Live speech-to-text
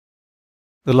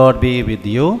The Lord be with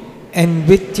you. And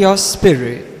with your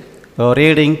spirit. A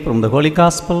reading from the Holy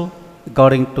Gospel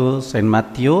according to St.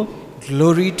 Matthew.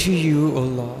 Glory to you, O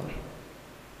Lord.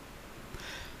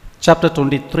 Chapter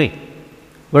 23,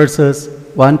 verses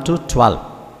 1 to 12.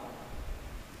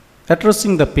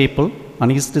 Addressing the people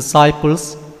and his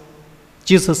disciples,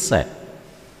 Jesus said,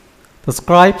 "The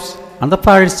scribes and the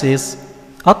Pharisees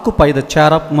occupy the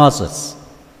chair of Moses.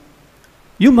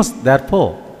 You must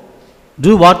therefore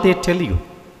do what they tell you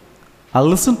and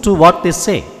listen to what they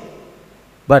say,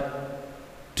 but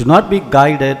do not be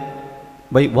guided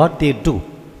by what they do,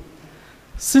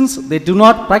 since they do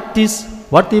not practice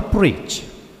what they preach.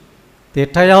 They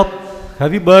tie up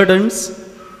heavy burdens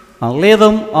and lay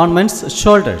them on men's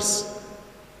shoulders,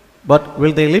 but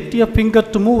will they lift a finger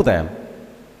to move them?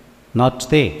 Not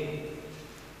they.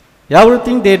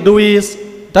 Everything they do is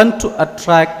done to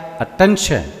attract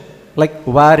attention, like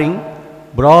wearing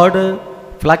broader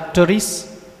phylacteries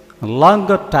and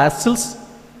longer tassels,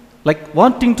 like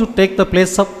wanting to take the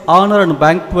place of honor in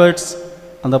banquets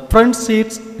and the front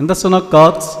seats in the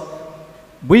synagogues,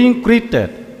 being greeted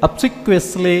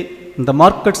obsequiously in the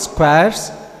market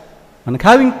squares, and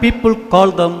having people call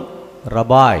them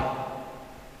Rabbi.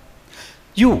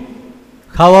 You,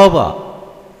 however,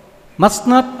 must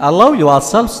not allow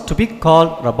yourselves to be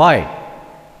called Rabbi,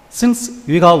 since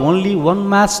you have only one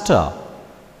master,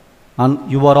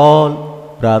 and you are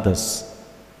all brothers.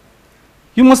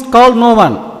 You must call no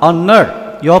one on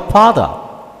earth your father,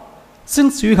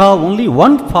 since you have only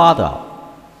one Father,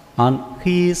 and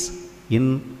he is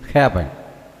in heaven.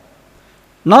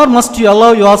 Nor must you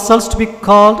allow yourselves to be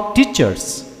called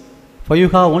teachers, for you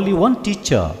have only one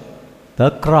teacher,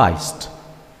 the Christ.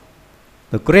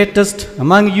 The greatest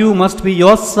among you must be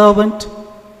your servant.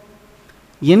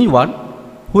 Anyone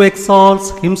who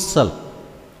exalts himself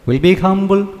will be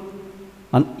humble,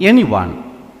 and anyone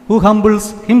who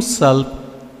humbles himself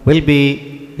will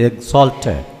be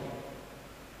exalted."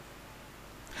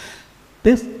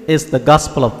 This is the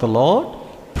gospel of the Lord.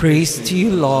 Praise to you,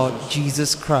 Lord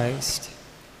Jesus Christ.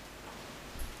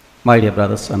 My dear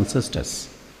brothers and sisters,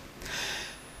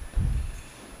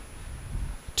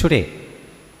 today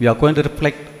we are going to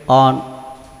reflect on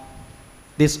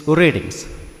these readings.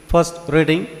 First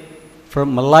reading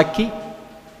from Malachi,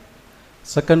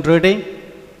 second reading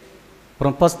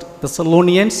from 1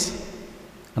 Thessalonians,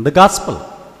 and the Gospel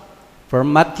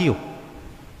from Matthew.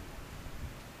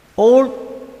 All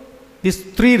these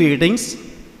three readings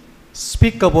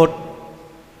speak about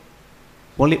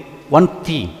only one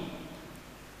theme,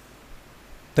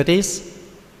 that is,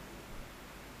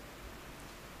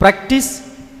 practice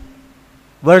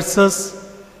versus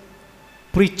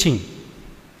preaching.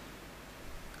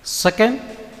 Second,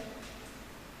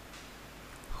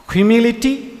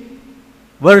 humility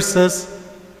versus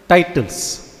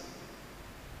titles.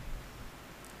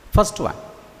 First one,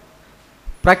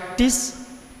 practice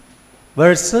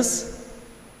versus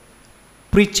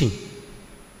preaching.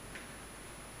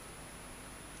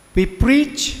 We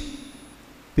preach,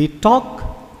 we talk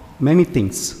many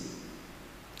things,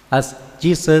 as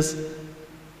Jesus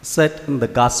said in the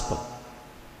gospel.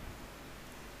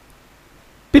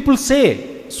 People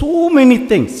say so many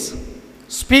things,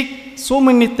 speak so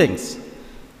many things,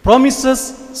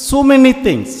 promises so many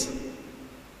things,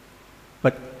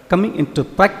 but coming into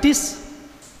practice,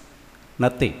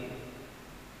 nothing.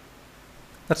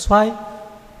 That's why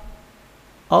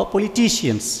our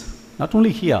politicians, not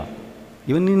only here,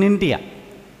 even in India,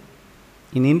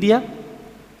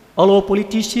 all our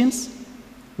politicians,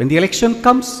 when the election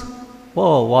comes,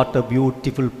 oh, what a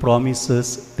beautiful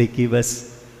promises they give us.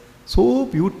 So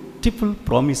beautiful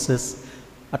promises,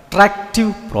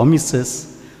 attractive promises.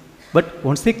 But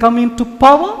once they come into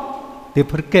power, they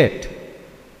forget.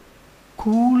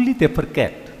 Coolly they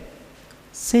forget.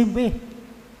 Same way,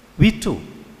 we too,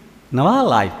 in our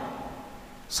life,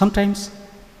 sometimes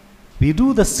we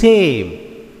do the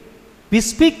same. We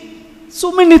speak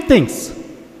so many things,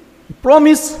 we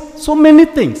promise so many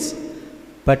things,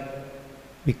 but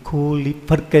we coolly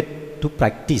forget to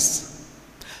practice.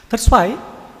 That's why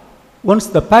once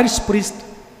the parish priest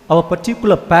of a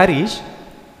particular parish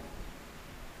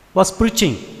was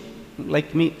preaching,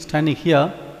 like me standing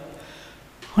here,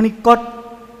 and he got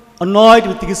annoyed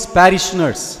with his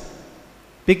parishioners,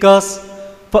 because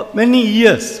for many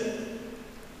years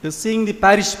he's seeing the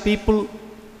parish people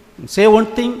say one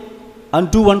thing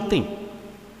and do one thing,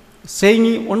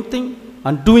 saying one thing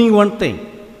and doing one thing.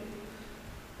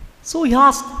 So he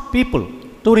asked people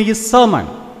during his sermon,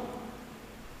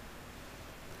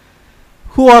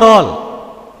 who are all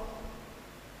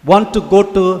want to go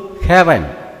to heaven?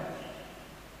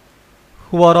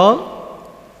 Who are all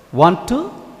want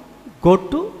to go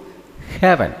to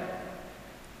heaven.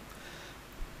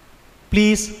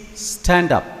 Please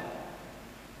stand up.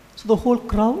 So the whole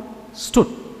crowd stood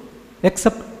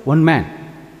except one man,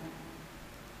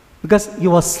 because he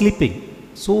was sleeping,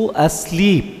 so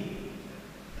asleep.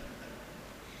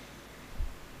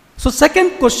 So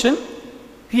second question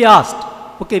he asked,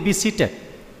 okay, be seated.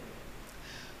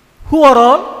 Who are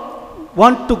all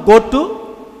want to go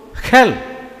to hell?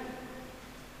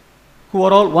 Who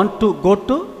are all want to go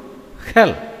to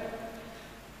hell?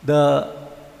 The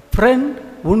friend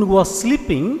who was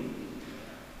sleeping,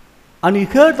 and he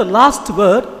heard the last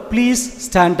word, please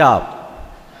stand up.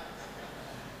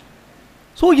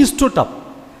 So he stood up.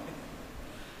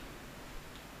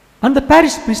 And the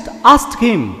parish priest asked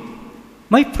him,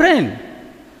 my friend,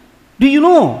 do you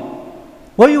know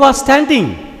why you are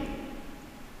standing?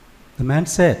 The man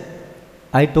said,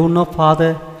 I don't know,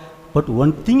 Father, but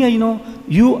one thing I know,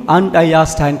 you and I are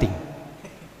standing.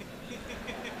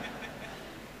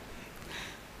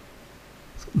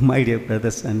 My dear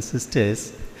brothers and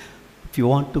sisters, if you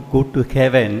want to go to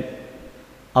heaven,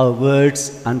 our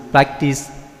words and practice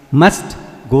must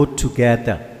go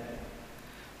together.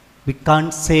 We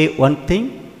can't say one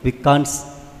thing, we can't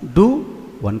do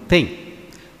one thing.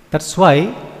 That's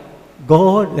why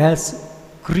God has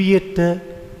created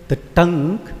the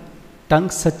tongue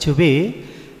such a way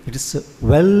it is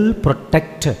well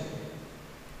protected.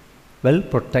 Well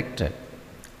protected.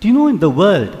 Do you know in the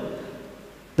world,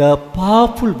 the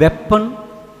powerful weapon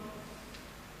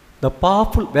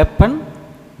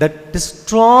that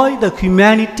destroy the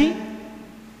humanity,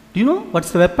 do you know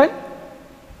what's the weapon?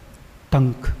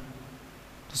 Tongue.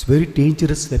 It's a very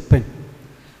dangerous weapon.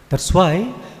 That's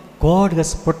why God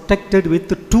has protected with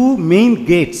the two main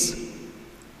gates.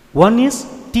 One is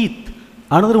teeth,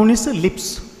 another one is the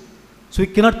lips. So we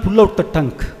cannot pull out the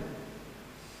tongue.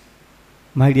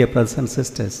 My dear brothers and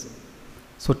sisters,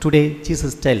 so today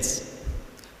Jesus tells,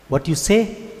 what you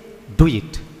say, do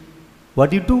it.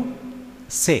 What you do,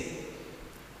 say.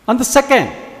 And the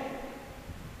second,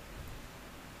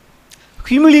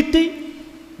 humility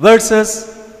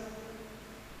versus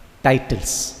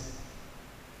titles.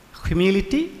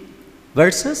 Humility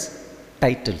versus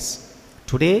titles.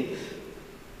 Today,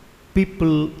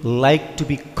 people like to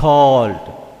be called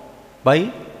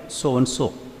by so and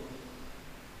so.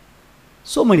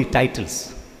 So many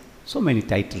titles. So many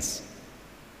titles.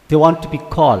 They want to be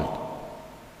called.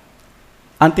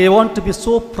 And they want to be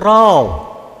so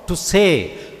proud to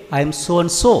say, I am so and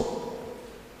so.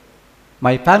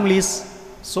 My family is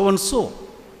so and so.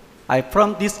 I am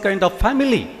from this kind of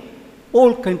family.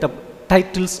 All kind of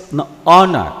titles and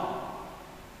honor.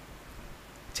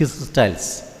 Jesus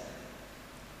tells,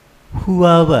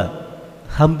 whoever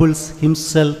humbles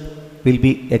himself will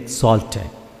be exalted.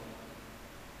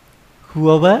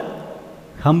 Whoever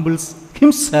humbles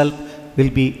himself will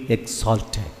be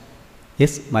exalted.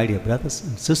 Yes, my dear brothers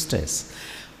and sisters,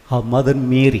 our Mother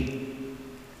Mary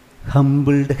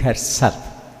humbled herself.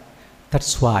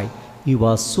 That's why he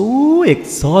was so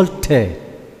exalted.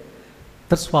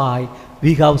 That's why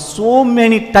we have so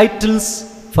many titles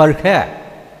for her.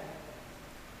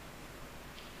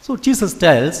 So Jesus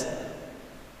tells,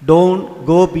 don't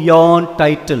go beyond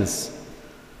titles.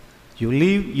 You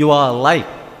live your life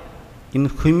in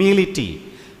humility.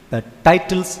 The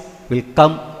titles will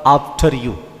come after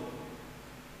you.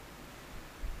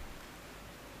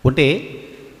 One day,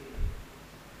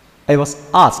 I was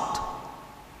asked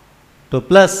to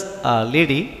bless a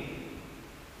lady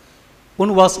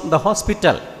who was in the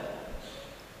hospital,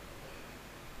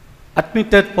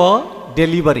 admitted for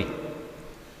delivery.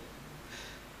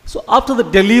 So after the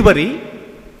delivery,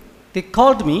 they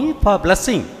called me for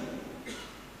blessing.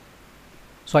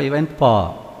 So I went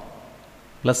for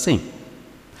blessing.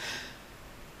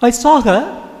 I saw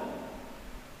her,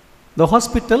 the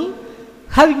hospital,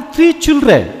 having 3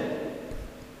 children,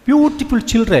 beautiful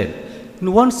children.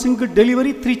 In one single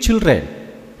delivery, 3 children.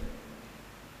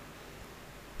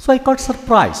 So I got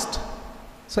surprised.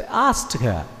 So I asked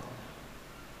her,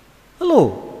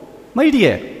 hello, my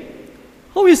dear,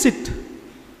 how is it?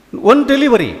 One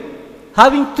delivery,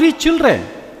 having 3 children.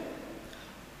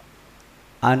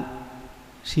 And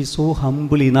she is so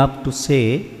humble enough to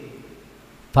say,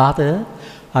 Father,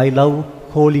 I love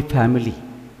Holy Family.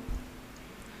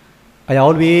 I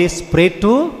always pray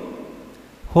to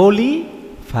Holy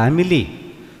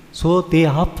Family. So they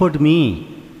offered me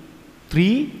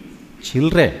 3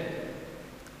 children.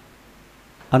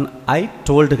 And I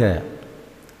told her,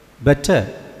 better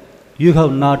you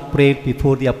have not prayed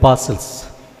before the apostles.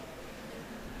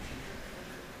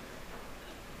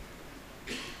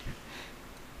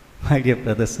 My dear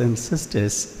brothers and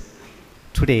sisters,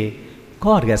 today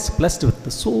God has blessed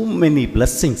with so many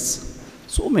blessings,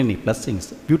 so many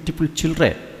blessings. Beautiful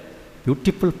children,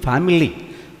 beautiful family,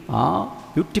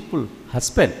 beautiful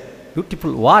husband,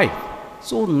 beautiful wife,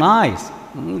 so nice.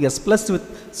 He has blessed with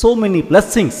so many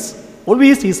blessings.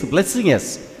 Always He is blessing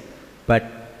us. But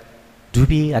do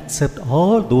we accept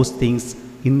all those things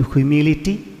in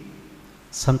humility?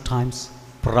 Sometimes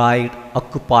pride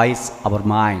occupies our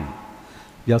mind.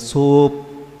 We are so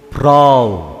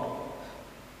proud.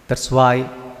 That's why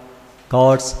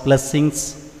God's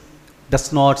blessings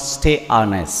does not stay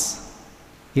on us.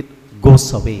 It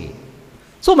goes away.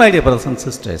 So my dear brothers and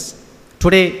sisters,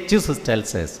 today Jesus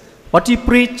tells us, what you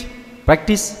preach,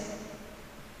 practice.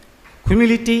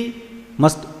 Humility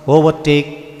must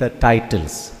overtake the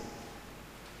titles.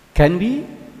 Can we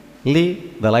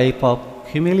live the life of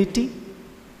humility?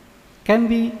 Can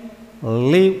we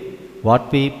live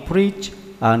what we preach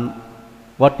and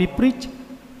what we preach?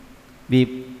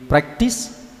 We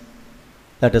practice.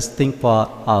 Let us think for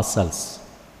ourselves.